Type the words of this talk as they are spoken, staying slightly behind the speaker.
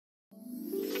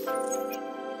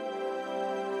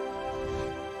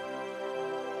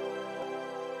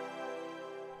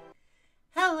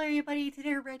Hello everybody, today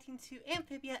we're reacting to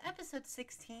Amphibia episode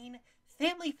 16,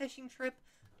 Family Fishing Trip,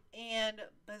 and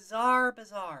Bazaar.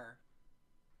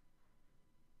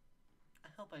 I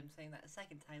hope I'm saying that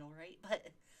second title right,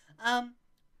 but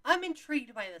I'm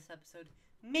intrigued by this episode,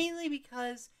 mainly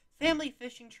because Family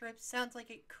Fishing Trip sounds like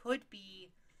it could be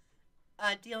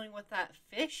dealing with that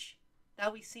fish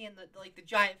that we see in the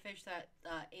giant fish that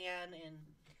Anne and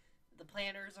the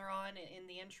planners are on in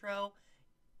the intro.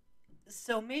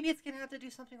 So maybe it's going to have to do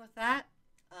something with that.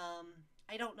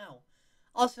 I don't know.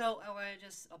 Also, I want to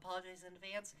just apologize in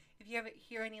advance. If you ever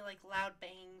hear any loud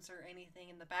bangs or anything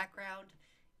in the background,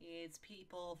 it's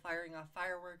people firing off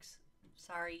fireworks.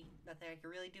 Sorry, nothing I can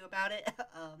really do about it.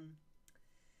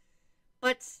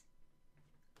 But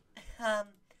I'm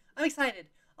excited.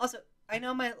 Also, I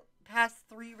know my past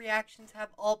 3 reactions have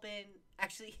all been,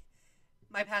 actually,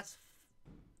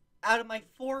 out of my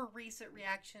 4 recent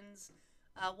reactions,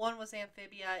 1 was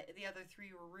Amphibia, the other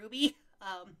 3 were Ruby.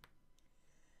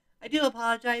 I do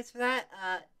apologize for that,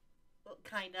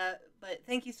 kinda, but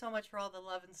thank you so much for all the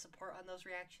love and support on those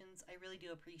reactions. I really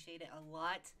do appreciate it a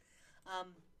lot.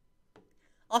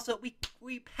 Also,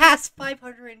 we passed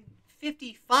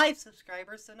 555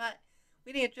 subscribers, so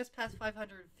we didn't just pass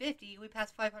 550, we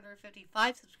passed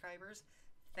 555 subscribers.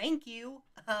 Thank you.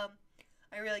 I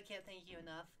really can't thank you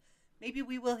enough. Maybe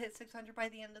we will hit 600 by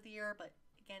the end of the year, but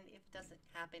again, if it doesn't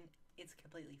happen, it's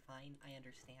completely fine. I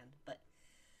understand. But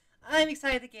I'm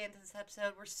excited to get into this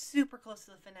episode. We're super close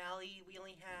to the finale. We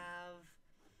only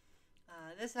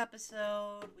have this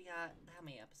episode. We got, how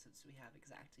many episodes do we have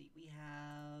exactly? We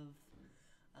have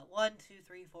 1, 2,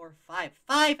 3, 4, 5.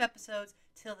 5 episodes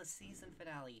till the season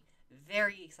finale.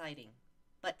 Very exciting.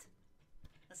 But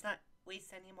let's not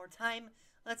waste any more time.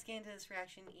 Let's get into this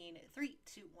reaction in 3,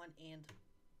 2, 1, and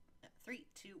 3,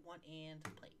 2, 1, and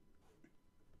play.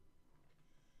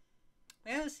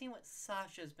 We haven't seen what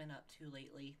Sasha's been up to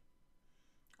lately.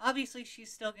 Obviously,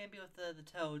 she's still going to be with the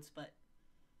Toads, but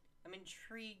I'm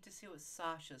intrigued to see what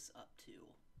Sasha's up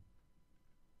to.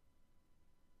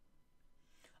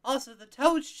 Also, the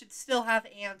Toads should still have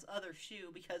Anne's other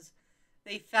shoe, because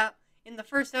they found, in the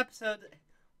first episode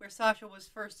where Sasha was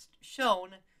first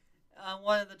shown,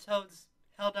 one of the Toads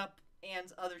held up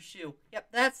Anne's other shoe.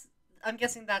 Yep, I'm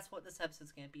guessing that's what this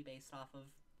episode's going to be based off of.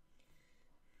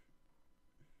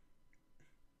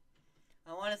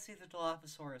 I want to see the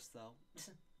Dilophosaurus, though.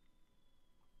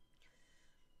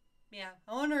 Yeah,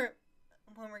 I wonder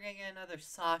when we're going to get another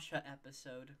Sasha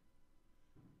episode.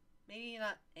 Maybe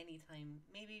not anytime.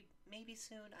 Maybe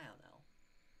soon. I don't know.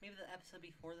 Maybe the episode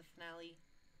before the finale.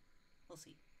 We'll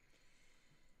see.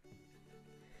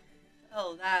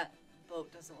 Oh, that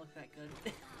boat doesn't look that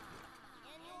good.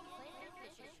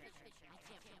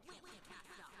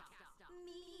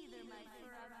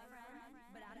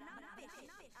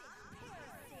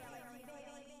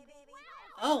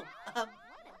 Oh, oh.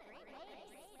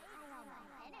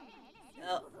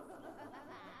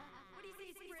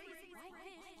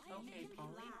 Okay,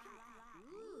 Polly.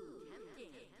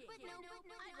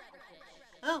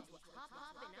 Oh.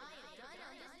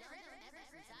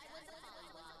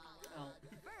 Oh.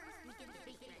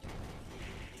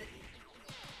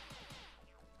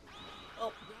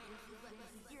 Oh.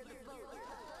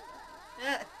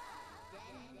 Yeah.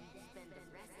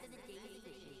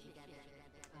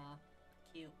 Aw,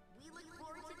 cute. We look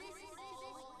forward to this all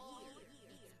year.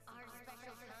 It's our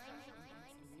special time.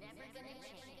 It's never gonna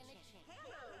change.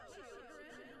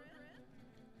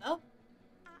 Oh.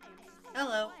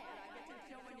 Hello.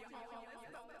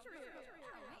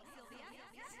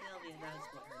 Sylvia, that was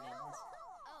what her name was.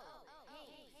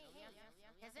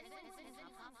 Has anyone seen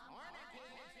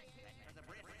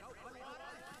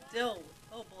Still.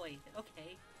 Oh boy.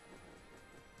 Okay.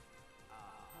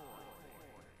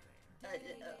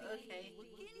 Okay.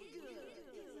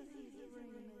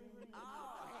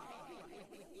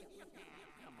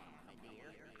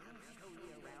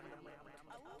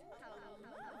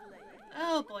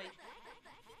 Oh boy.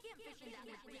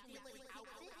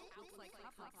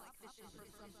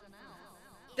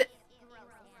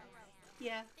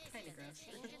 Yeah, kind of gross.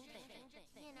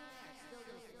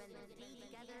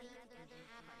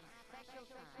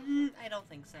 I don't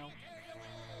think so.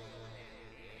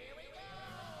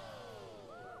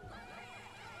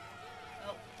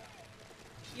 Oh.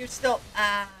 You're still,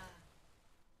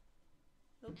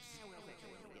 oops.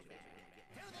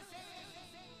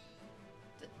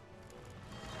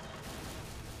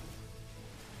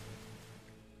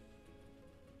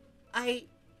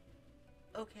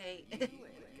 Okay.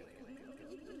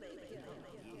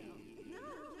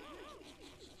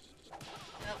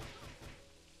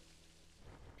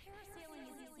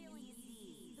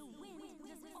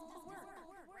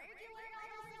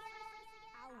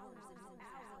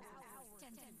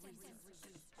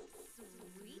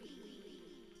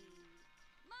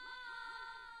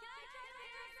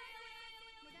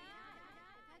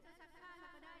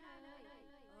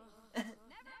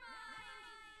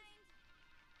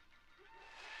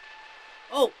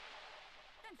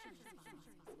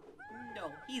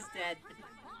 He's dead.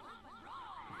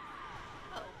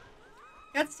 Oh.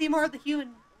 Got to see more of the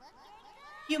human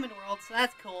world, so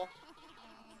that's cool.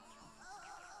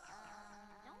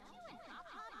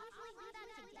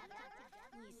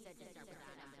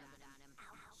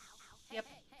 Yep.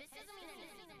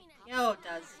 Oh, it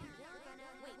does.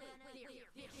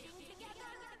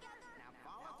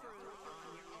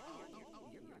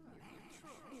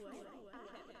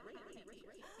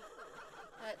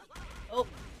 Oh.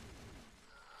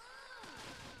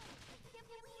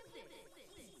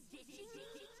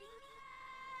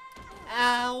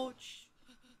 Ouch.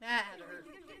 That hurt.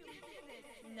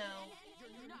 No.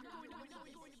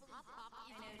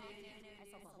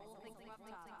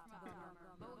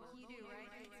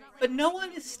 But no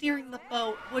one is steering the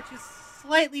boat, which is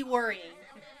slightly worrying.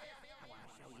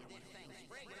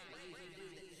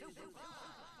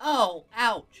 Oh,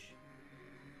 ouch.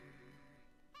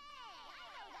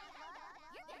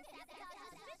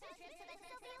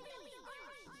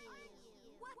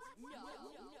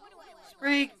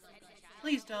 Sprig,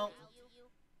 please don't.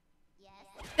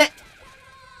 That.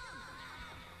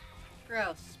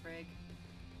 Gross, Sprig.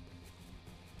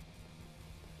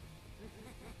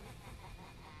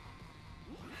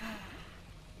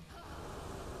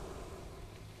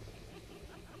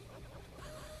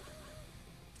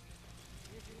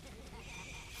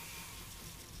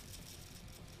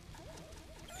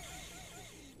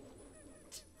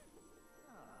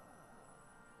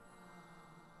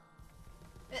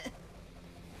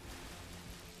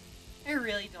 I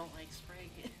really don't like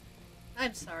Sprig.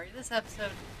 I'm sorry, this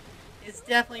episode is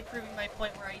definitely proving my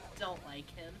point where I don't like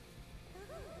him.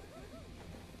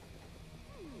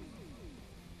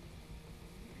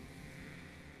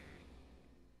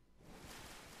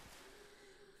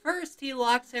 First, he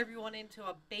locks everyone into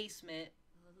a basement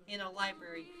in a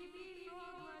library.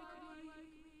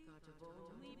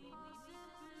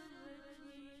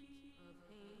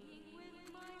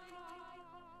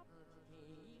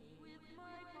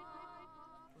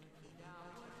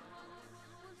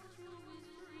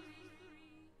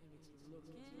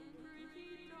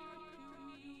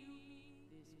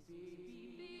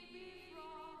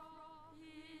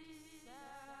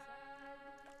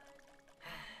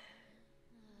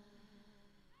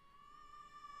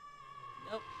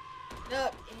 Nope.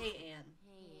 Nope. Hey, Anne.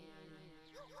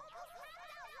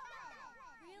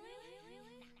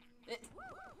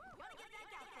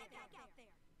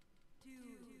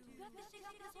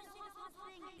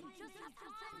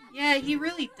 Yeah, he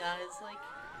really does. Like.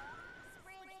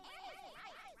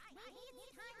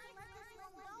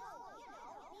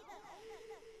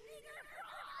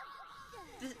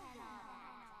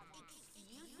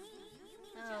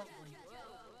 Oh.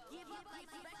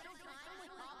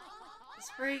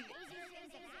 Sprig.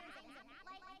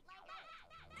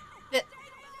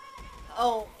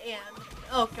 Oh, Anne.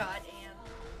 Oh, God, Anne.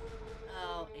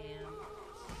 Oh, Anne.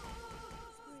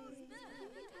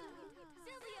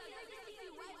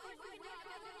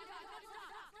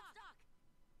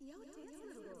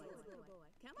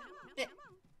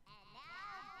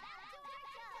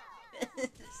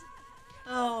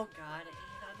 Oh, God, Anne.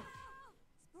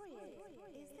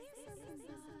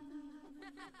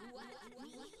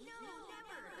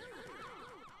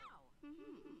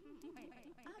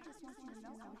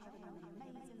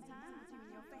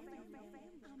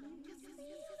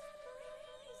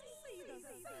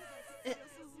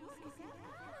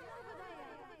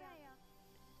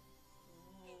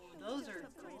 Those are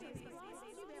cool.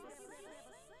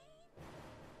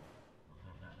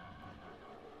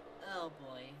 Oh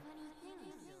boy.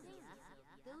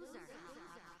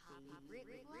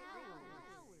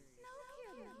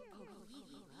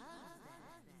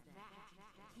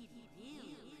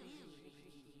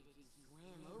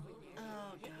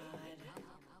 Oh god.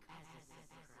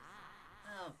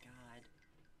 Oh god.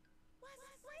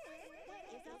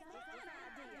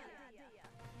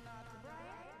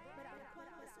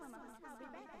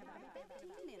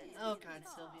 Oh god,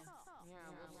 Sylvia.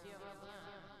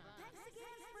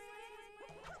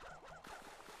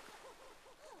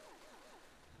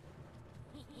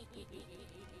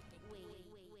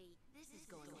 This is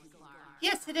going too far.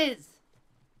 Yes, it is.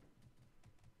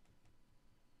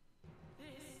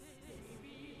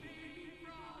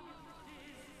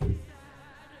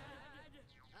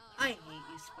 I hate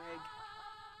you, Sprig.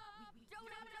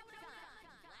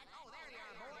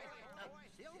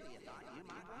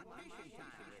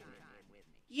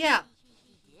 Yeah.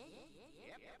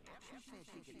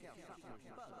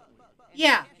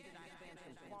 Yeah.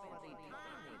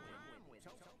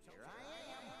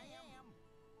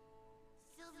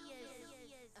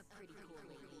 Sylvia's a pretty cool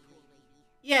lady.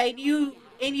 Yeah,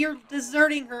 And you're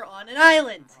deserting her on an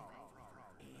island.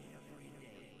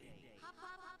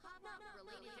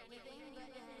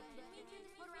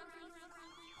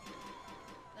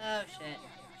 Oh, shit.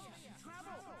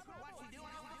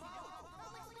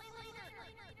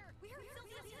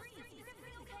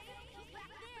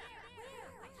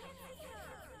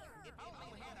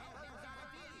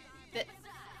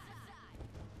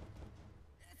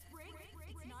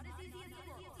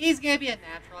 He's gonna be a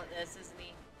natural at this, isn't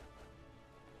he?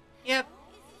 Yep.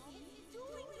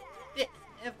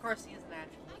 Of course he is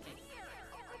natural. Okay.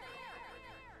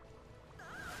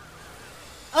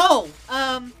 Oh,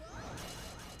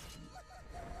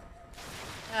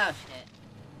 oh, shit.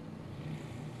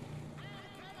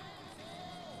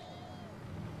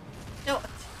 No.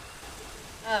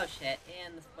 Oh, shit.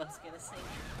 And this boat's gonna sink.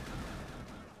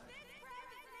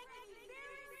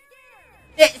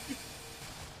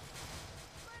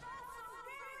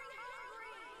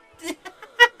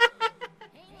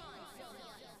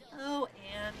 Oh,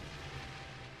 and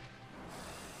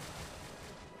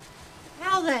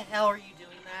how the hell are you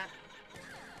doing that?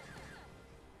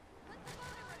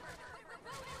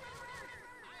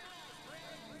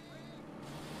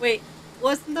 Wait,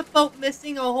 wasn't the boat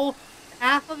missing a whole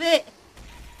half of it?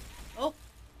 Oh.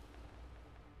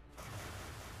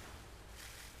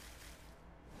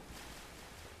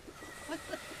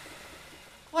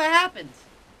 What happened?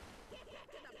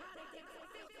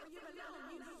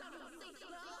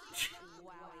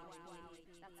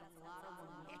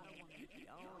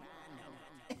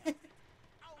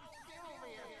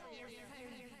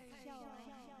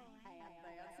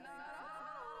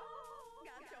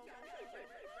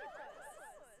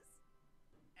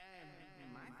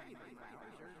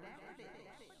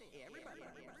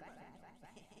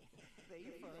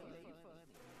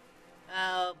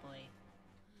 Oh boy.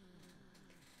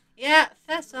 Yeah,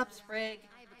 fess up, Sprig.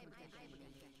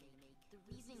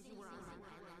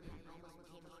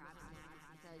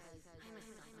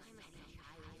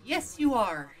 Yes, you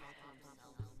are.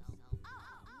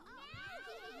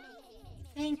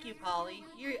 Thank you, Polly.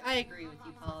 I agree with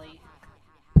you, Polly.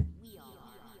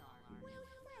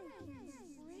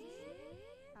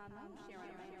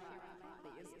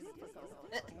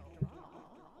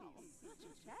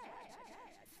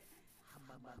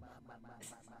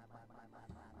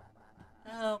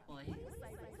 Oh boy.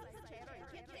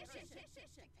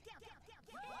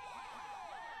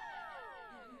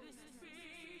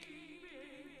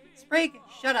 Sprig,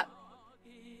 shut up.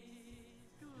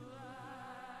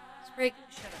 Sprig,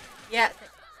 shut up. Yeah.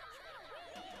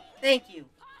 Thank you.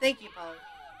 Thank you, Polly.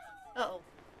 Uh-oh.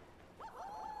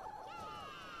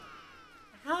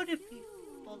 How do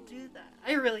people do that?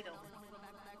 I really don't know.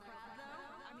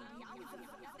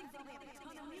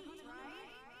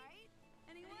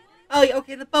 Oh,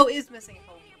 okay, the boat is missing a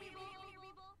hole.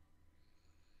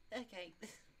 Okay.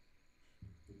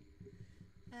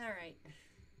 Alright.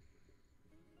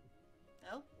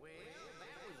 Oh?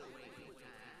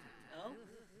 Oh?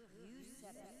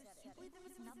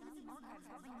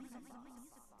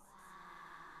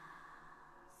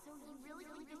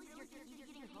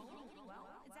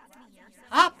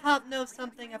 Hop Hop knows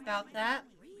something about that.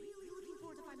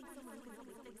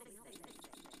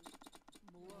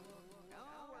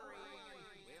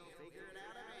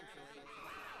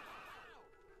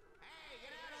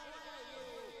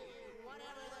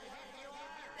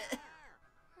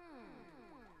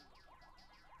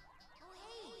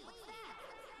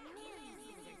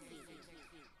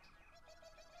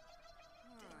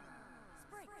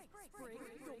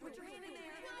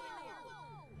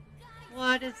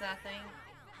 What is that thing?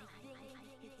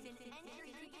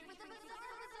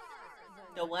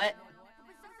 The what?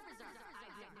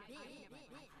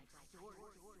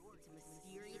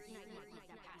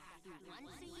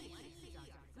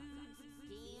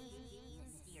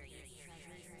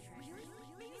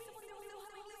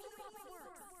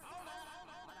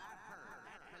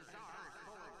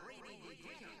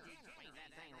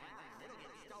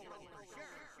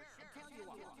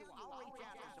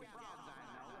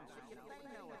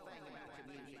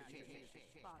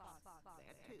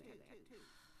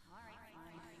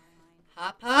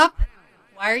 Hop Hop?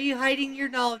 Why are you hiding your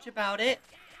knowledge about it?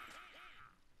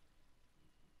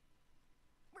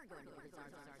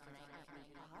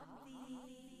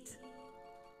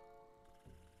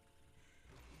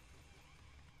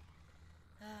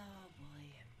 Oh boy.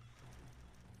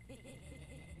 Here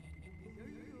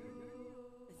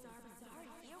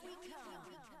we come.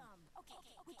 Okay,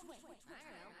 which way? I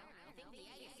don't know. I think the A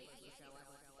is supposed to show us.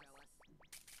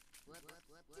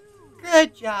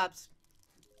 Good jobs.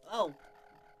 Oh.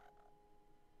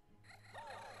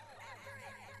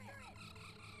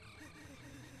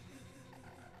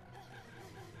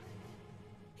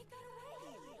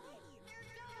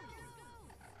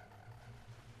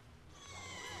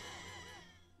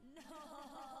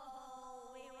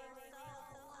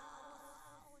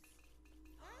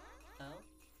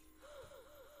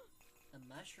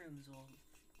 mushrooms will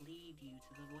lead you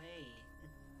to the way.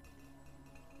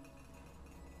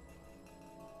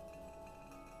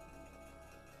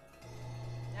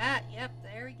 Ah, yep,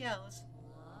 there he goes.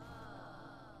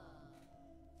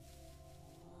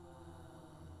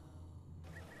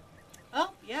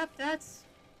 Oh, yep, that's...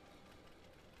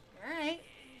 Alright.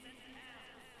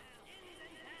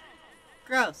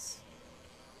 Gross.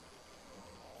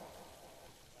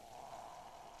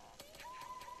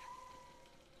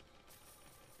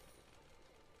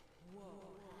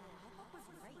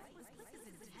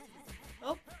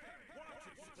 Oh.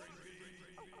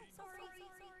 Sorry.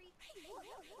 Hey, look.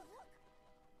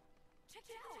 Check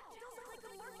it out. Those look like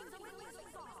the markings on my music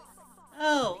box.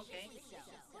 Oh, okay.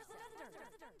 Where's the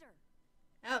vendor?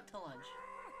 Out to lunch.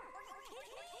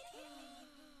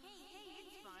 Hey,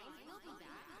 it's fine. We'll be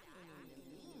back. In the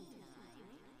meantime,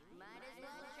 might as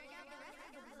well check out the rest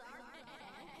of the bazaar.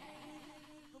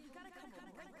 But we gotta come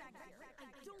right back here.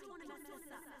 I don't want to mess this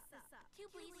up. Two,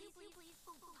 please.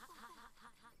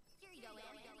 Here you go,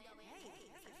 Ann. Hey,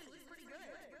 this actually looks pretty good.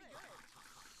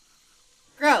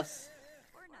 Gross.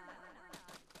 Or not.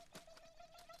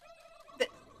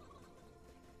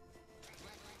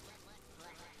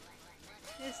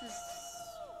 This is...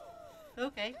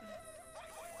 Okay.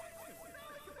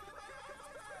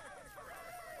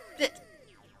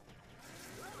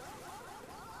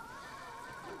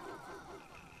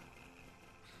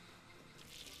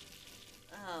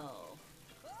 Oh.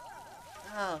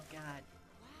 Oh, God.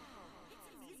 It's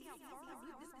amazing how far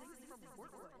removed this place is from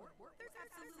work. There's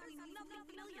absolutely nothing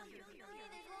familiar here.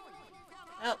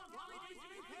 Oh.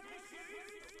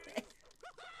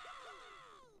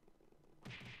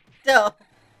 No.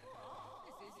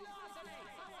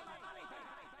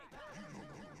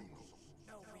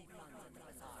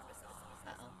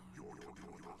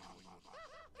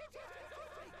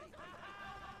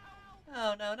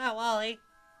 Oh no, not Wally.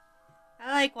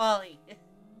 I like Wally.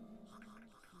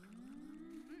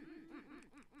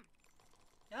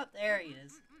 Yep, there he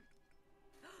is.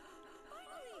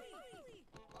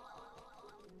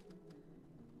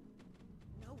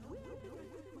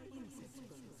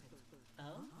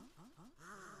 Oh?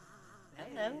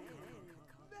 Hello.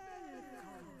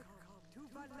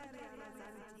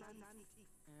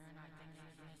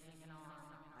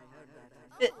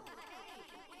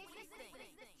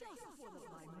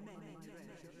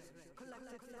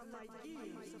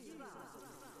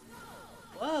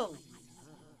 Whoa.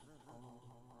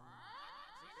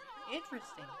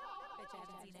 Interesting.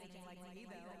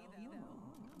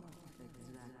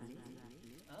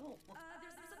 Oh.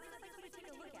 There's something I'd like you to take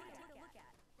a look at.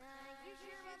 You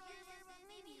sure about this?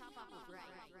 Maybe hop off the right.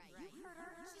 You've heard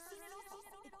her. She's seen it all.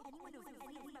 If anyone knows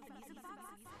anything about the music box,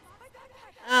 my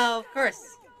backpack. Oh, of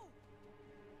course.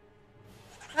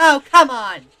 Oh, come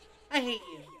on. I hate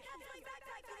you.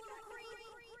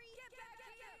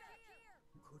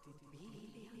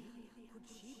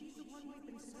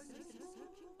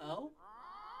 Oh?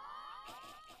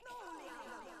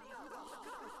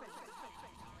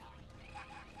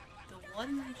 The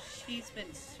one she's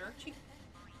been searching?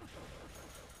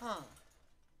 Huh.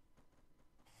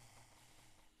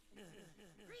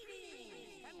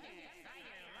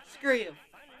 Screw you.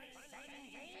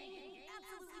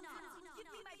 Absolutely not. Give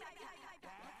me my backpack.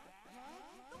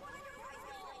 The one on your right.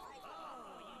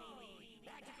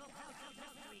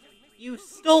 You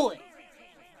stole it.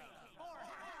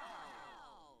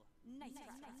 Nice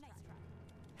try.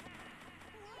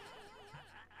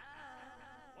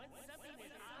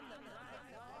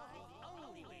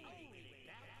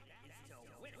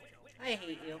 I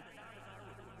hate you.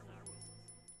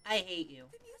 I hate you.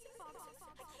 The music box.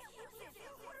 I can't lose it.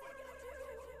 What am I gonna do?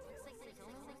 Looks like there's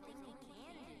only one thing we can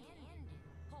do.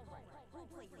 All right, we'll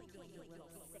play your game, you little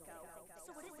sicko.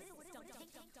 So what is this? Dunk tank?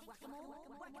 Whack-a-mole?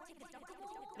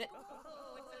 Whack-a-tick-a-dunk-a-mole?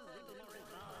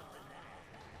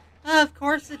 Of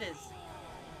course it is.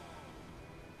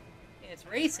 It's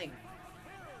racing.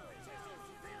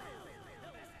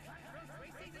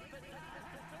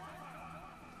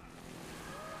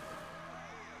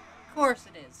 Of course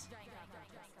it is.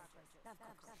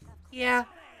 Yeah.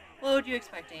 What would you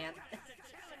expect, Anne?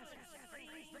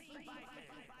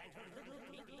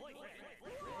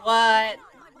 What?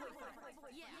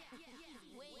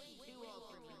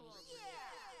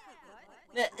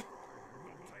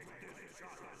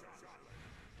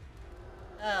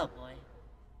 Oh boy.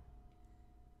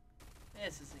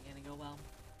 This isn't gonna go well.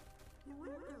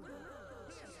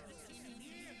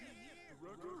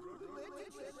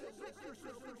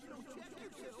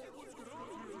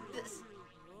 This.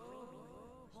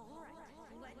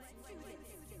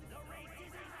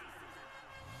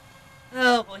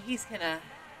 Oh boy, he's gonna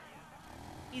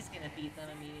He's gonna beat them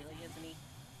immediately, isn't he?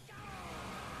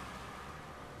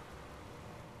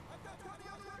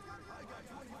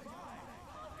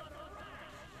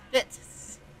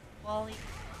 Bits. Wally.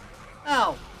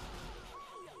 Oh.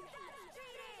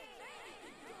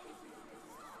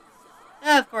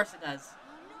 Of course it does.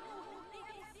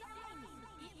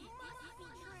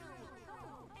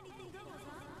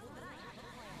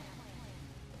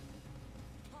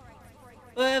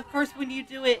 But of course when you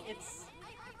do it, it's...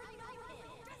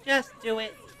 Just do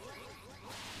it.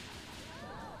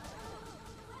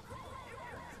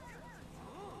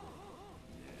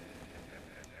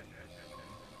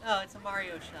 Oh, it's a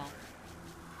Mario shell.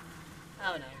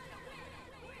 Oh no.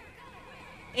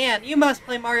 Anne, you must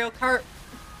play Mario Kart.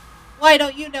 Why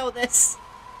don't you know this?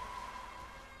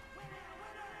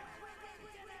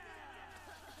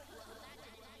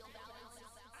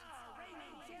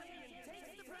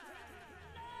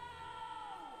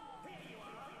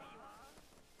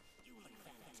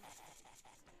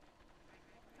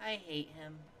 I hate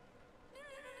him.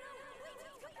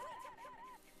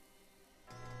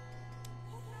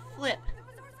 Flip.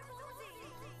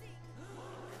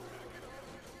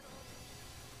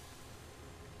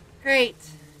 Great.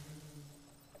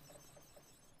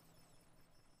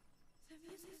 The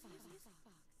music box.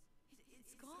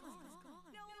 It's gone.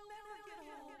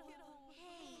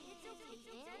 Hey, it's okay.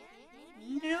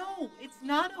 No, it's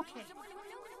not okay. Someone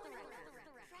noticed the record.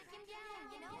 Track him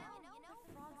down, you know?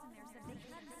 The frogs in there said they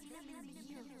hadn't seen him in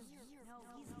years. No,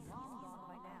 he's long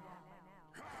gone by now.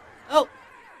 Oh,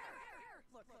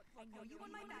 Look, I know you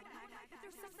want my backpack, but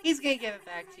there's something... he's gonna give it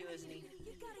back to you, isn't he?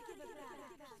 You gotta give it back.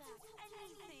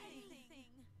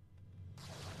 Anything.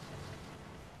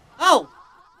 Oh!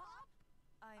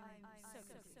 I'm so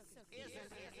confused.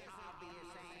 Isn't it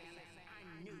obvious, Anne? I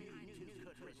knew you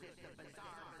could resist the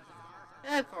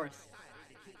Bazaar. Of course.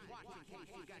 Keep watching in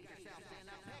case you got yourself in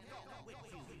a pickle, which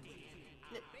you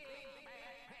did.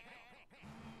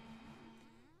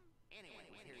 Anyway,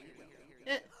 here you go.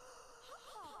 Eh,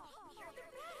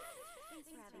 Thanks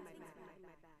for having my back.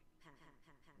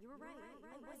 You were right.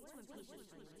 I was too impatient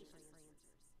for answers.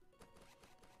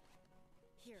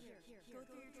 Here, go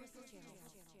through your twisted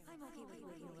channels. I'm okay with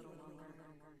waiting a little longer.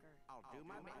 I'll do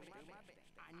my best.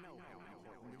 I know how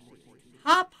important this is.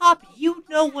 Hop, Hop, you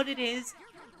know what it is.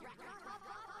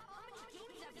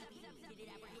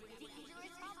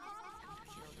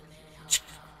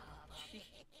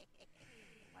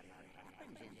 Whatever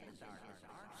happens in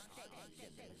Bazaar,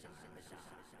 stays in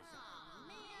Bazaar.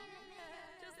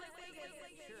 Just like Vegas.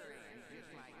 Sure, and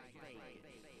just like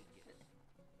Vegas.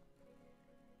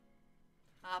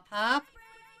 Hop, Hop.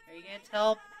 Are you gonna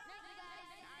tell?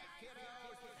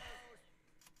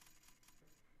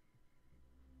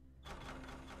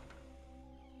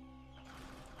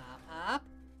 Hop, Hop.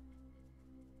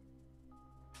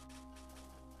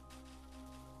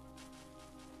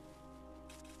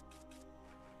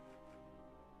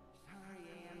 Sorry,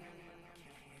 Anne.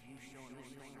 Can't have you showing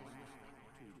this thing around.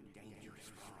 Too dangerous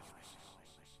for us.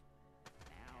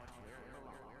 Now it's where it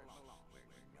belongs, where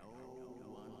no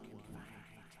one can find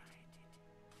it.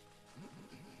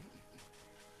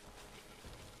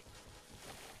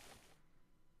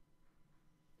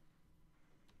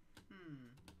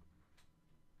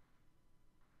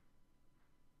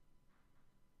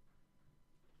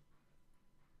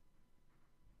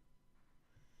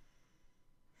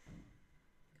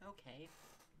 Okay.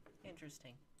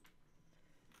 Interesting.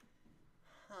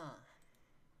 Huh.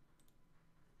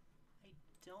 I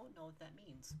don't know what that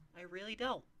means. I really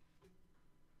don't.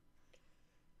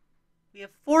 We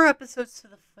have 4 episodes to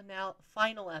the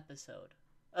final episode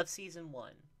of season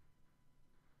 1.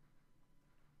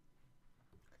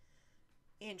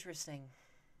 Interesting.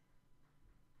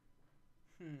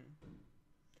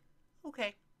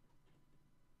 Okay.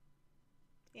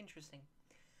 Interesting.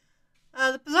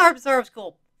 The Bazaar was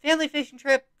cool. Family fishing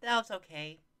trip, that was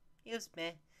okay. It was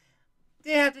meh.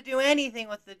 Didn't have to do anything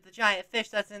with the giant fish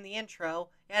that's in the intro.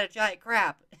 You had a giant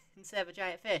crab instead of a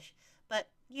giant fish. But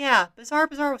yeah, Bazaar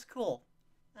was cool.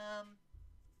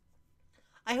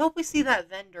 I hope we see that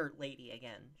vendor lady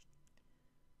again.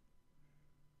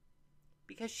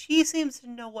 Because she seems to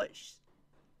know what's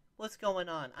going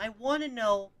on. I want to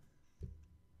know.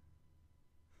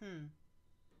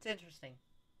 It's interesting.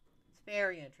 It's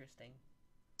very interesting.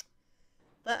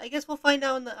 But I guess we'll find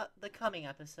out in the coming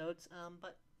episodes.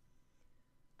 But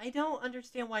I don't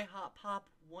understand why Hop Pop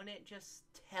wouldn't just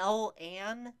tell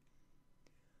Anne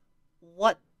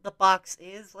what the box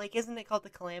is. Like, isn't it called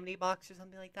the Calamity Box or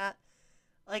something like that?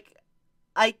 Like,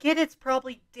 I get it's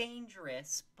probably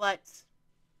dangerous, but...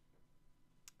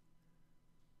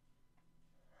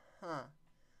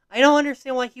 I don't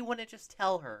understand why he wouldn't just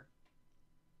tell her.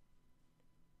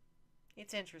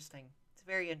 It's interesting. It's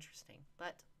very interesting.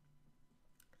 But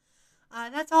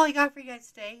that's all I got for you guys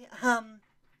today. It's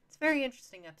a very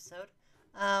interesting episode.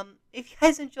 If you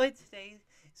guys enjoyed today's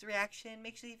reaction,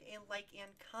 make sure you leave a like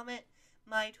and comment.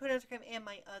 My Twitter, Instagram, and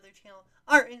my other channel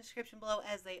are in the description below,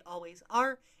 as they always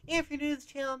are. And if you're new to this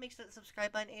channel, make sure to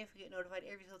subscribe button, and if you get notified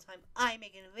every single time I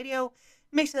make a new video,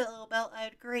 make sure that little bell. I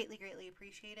would greatly, greatly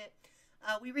appreciate it.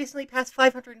 We recently passed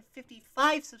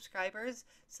 555 subscribers,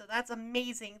 so that's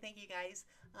amazing. Thank you guys.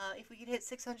 If we could hit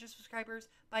 600 subscribers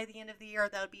by the end of the year,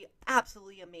 that would be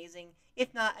absolutely amazing.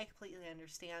 If not, I completely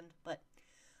understand. But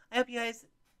I hope you guys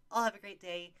all have a great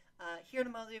day. Here in a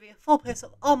moment, there will be a full list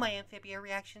of all my Amphibia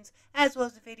reactions, as well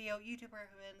as a video, YouTube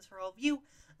recommends for all of you.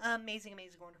 Amazing,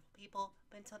 amazing, wonderful people.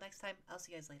 But until next time, I'll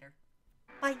see you guys later.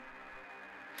 Bye.